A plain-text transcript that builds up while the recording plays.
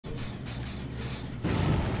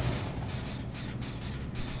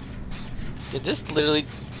Dude, this literally...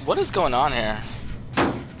 What is going on here?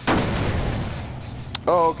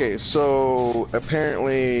 Oh, okay. So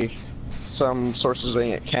apparently, some sources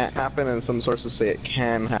say it can't happen, and some sources say it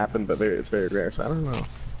can happen, but it's very rare. So I don't know.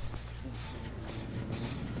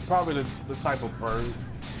 Probably the type of bird.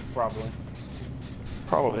 Probably.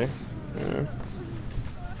 Probably. Yeah.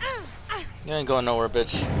 You ain't going nowhere,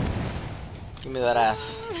 bitch. Give me that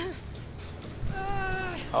ass.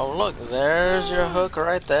 Oh, look. There's your hook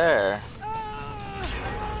right there.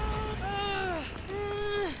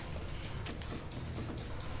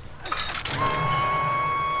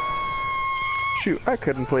 Shoot, I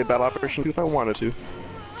couldn't play Battle Operation 2 if I wanted to.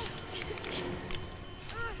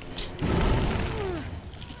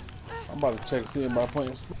 I'm about to check see about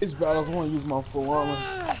playing Space Battles. I want to use my full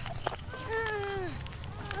armor.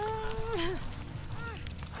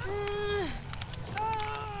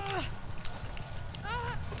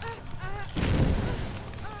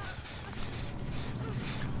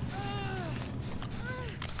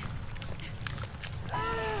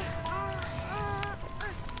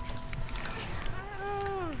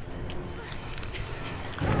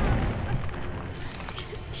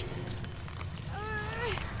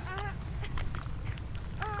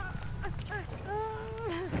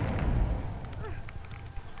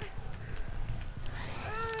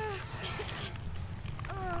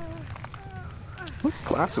 What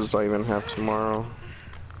classes do I even have tomorrow?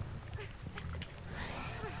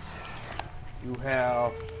 You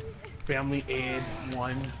have Family Ed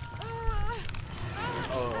 1,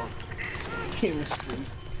 Chemistry,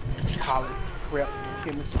 College Prep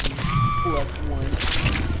Chemistry plus 1.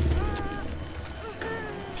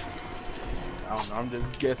 I don't know, I'm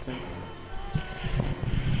just guessing.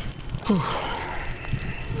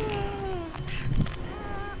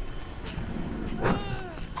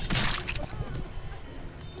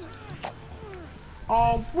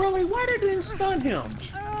 Oh, really? Why did they stun him?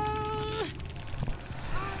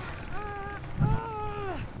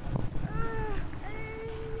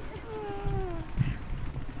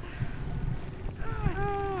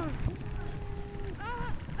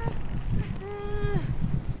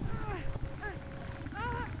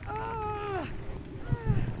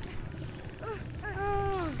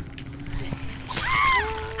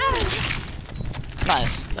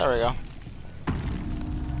 Nice. There we go.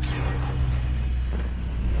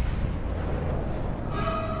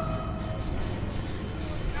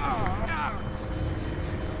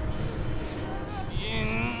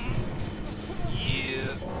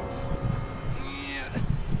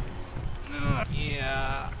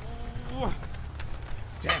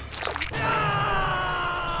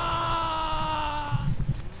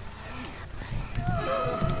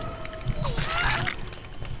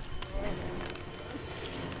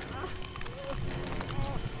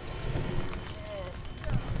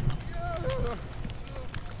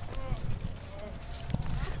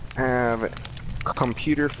 I have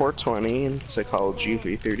Computer 420 and Psychology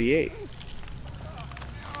 338.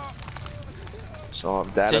 So I'll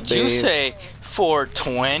have database. Did you say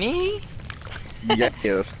 420?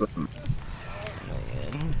 Yes.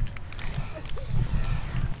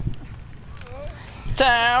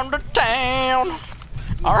 Town to town.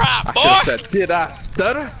 Alright, I boy. should've said, did I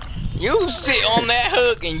stutter? You sit on that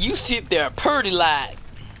hook and you sit there pretty like.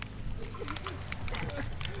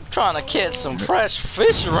 Trying to catch some fresh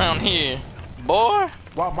fish around here, boy.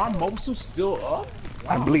 Wow, my Mosu's still up?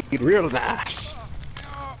 I Wow. bleed real nice.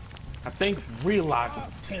 I think you realize the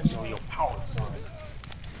potential of your power, son.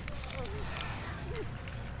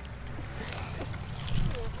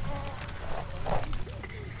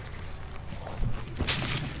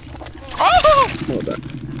 Oh! Hold on.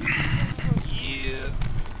 Yeah.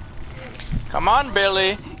 Come on,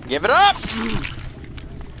 Billy. Give it up.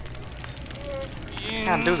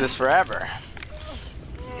 Can't do this forever.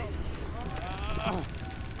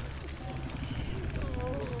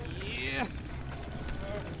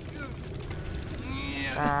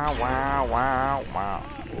 Wow, wow, wow, wow.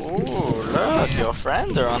 Ooh, look, your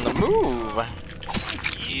friends are on the move.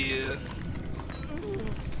 Yeah.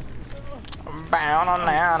 Bound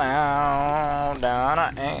on down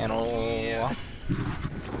a animal. Yeah.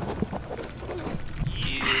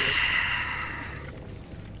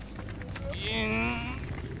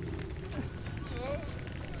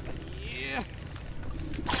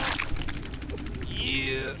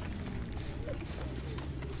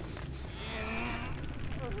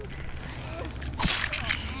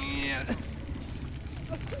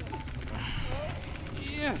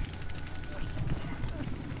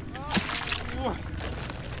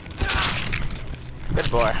 Good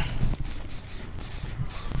boy.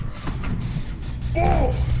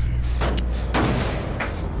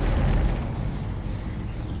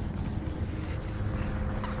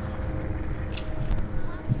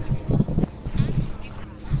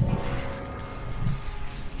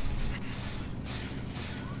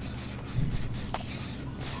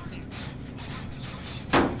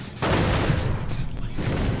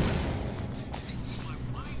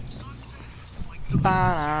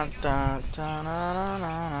 dun, dun, dun, dun, dun,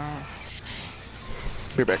 dun.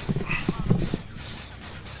 Be back.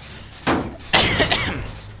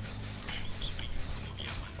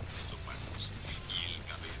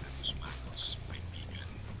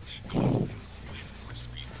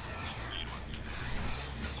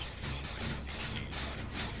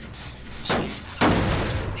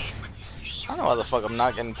 I don't know why the fuck I'm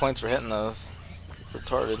not getting points for hitting those.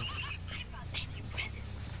 Retarded.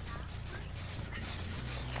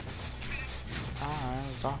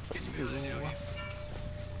 Eyes off of you.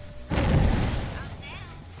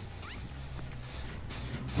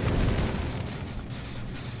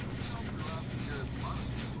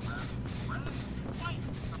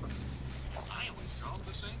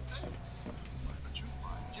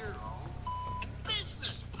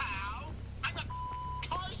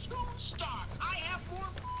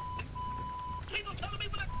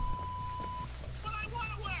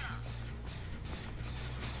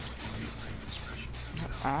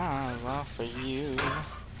 I love for you.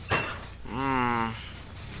 Mmm.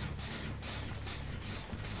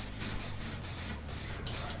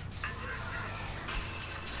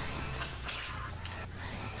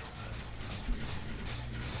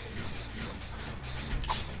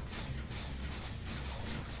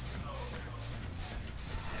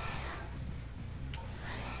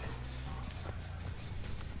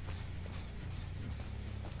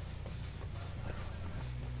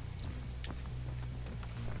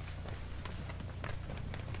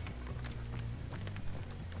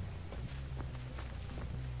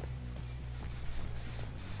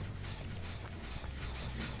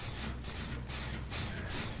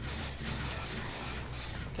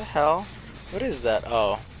 What the hell? What is that?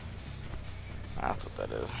 Oh. That's what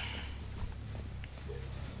that is.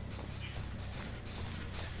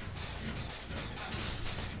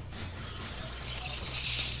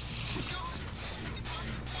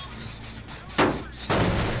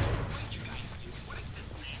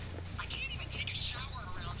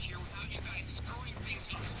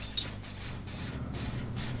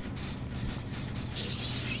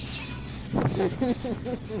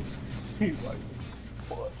 He's like,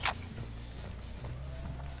 what?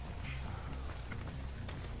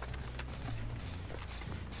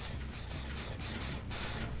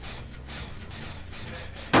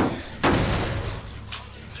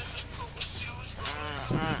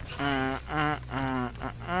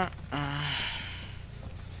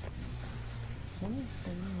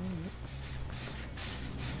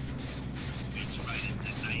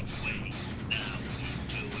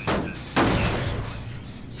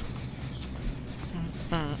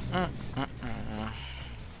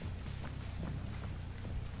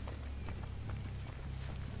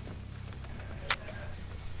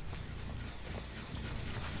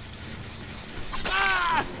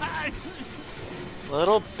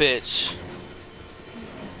 Little bitch.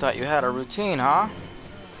 Thought you had a routine, huh?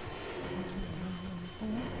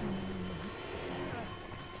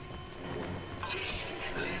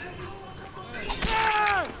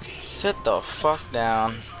 Sit the fuck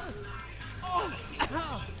down.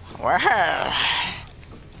 Well,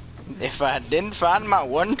 if I didn't find my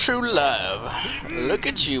one true love, look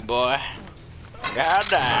at you, boy.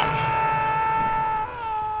 Goddamn.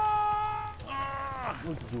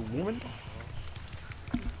 Look, you woman.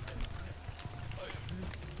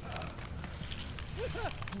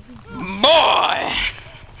 Boy!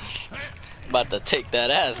 About to take that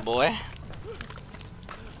ass, boy.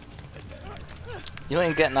 You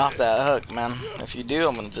ain't getting off that hook, man. If you do,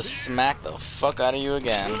 I'm gonna just smack the fuck out of you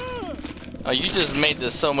again. Oh, you just made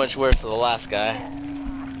this so much worse for the last guy.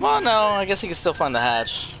 Well, no, I guess he can still find the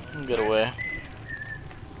hatch and get away.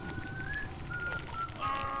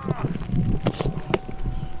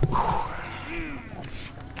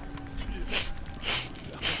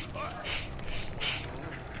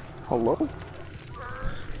 Hello?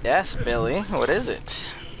 Yes, Billy. What is it?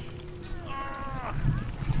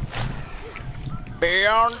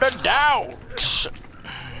 Beyond a doubt.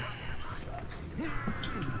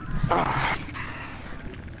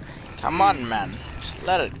 Come on, man. Just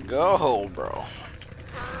let it go, bro.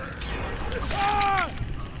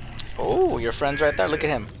 Oh, your friend's right there. Look at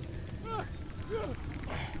him.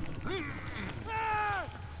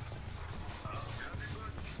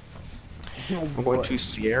 I'm going to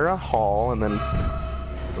Sierra Hall and then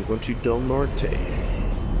I'm going to Del Norte.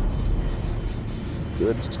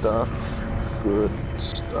 Good stuff. Good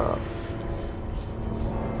stuff.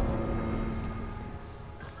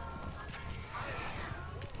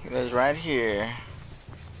 He was right here.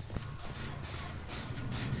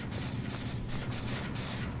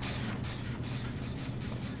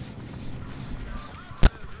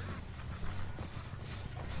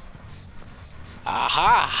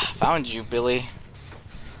 Aha! Found you, Billy.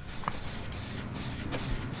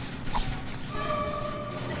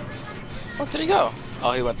 Where did he go?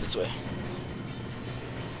 Oh, he went this way.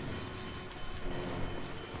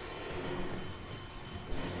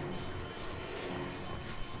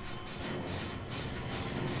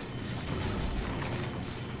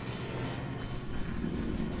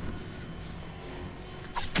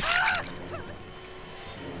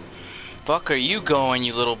 Fuck are you going,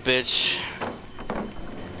 you little bitch?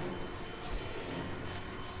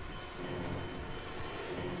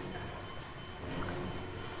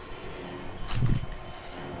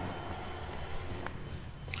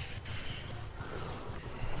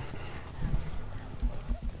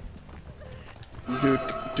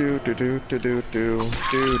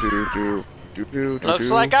 Looks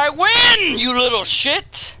like I win, you little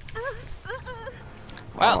shit.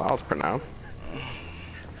 Well, Well, that was pronounced.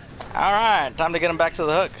 alright, time to get him back to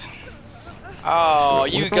the hook. Oh,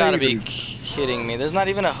 What you am I gotta be even- kidding me. There's not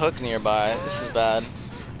even a hook nearby. This is bad.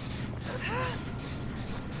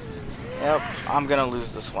 Yep, I'm gonna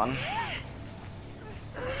lose this one.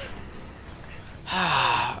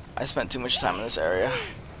 I spent too much time in this area.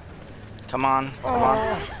 Come on, come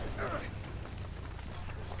on.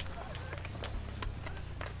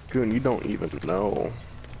 Goon, you don't even know.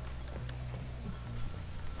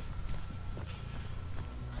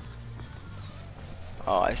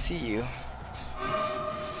 Oh, I see you.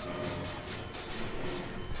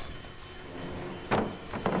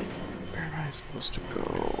 Where am I supposed to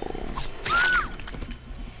go?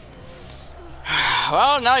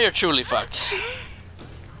 Well, now you're truly fucked.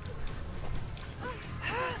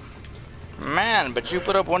 Man, but you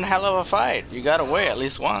put up one hell of a fight. You got away at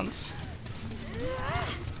least once.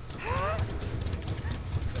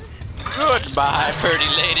 Goodbye, pretty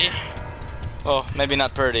lady. Oh, maybe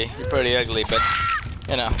not pretty. You're pretty ugly, but,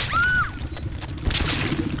 you know.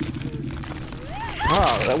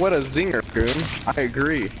 Wow, what a zinger, Goon. I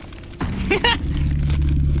agree.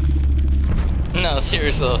 No,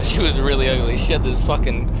 seriously, though, she was really ugly. She had this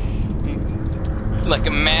fucking, like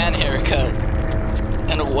a man haircut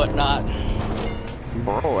and whatnot.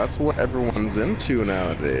 Bro, that's what everyone's into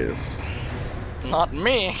nowadays. Not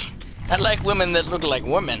me. I like women that look like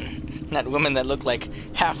women, not women that look like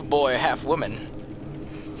half boy, half woman.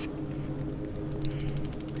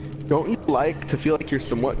 Don't you like to feel like you're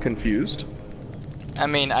somewhat confused? I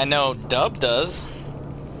mean, I know Dub does.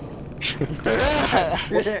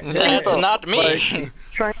 That's not me. Like,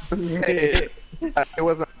 trying to say it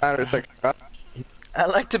wasn't matter. It's like, I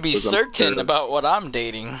like to be Was certain unfair. about what I'm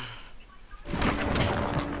dating.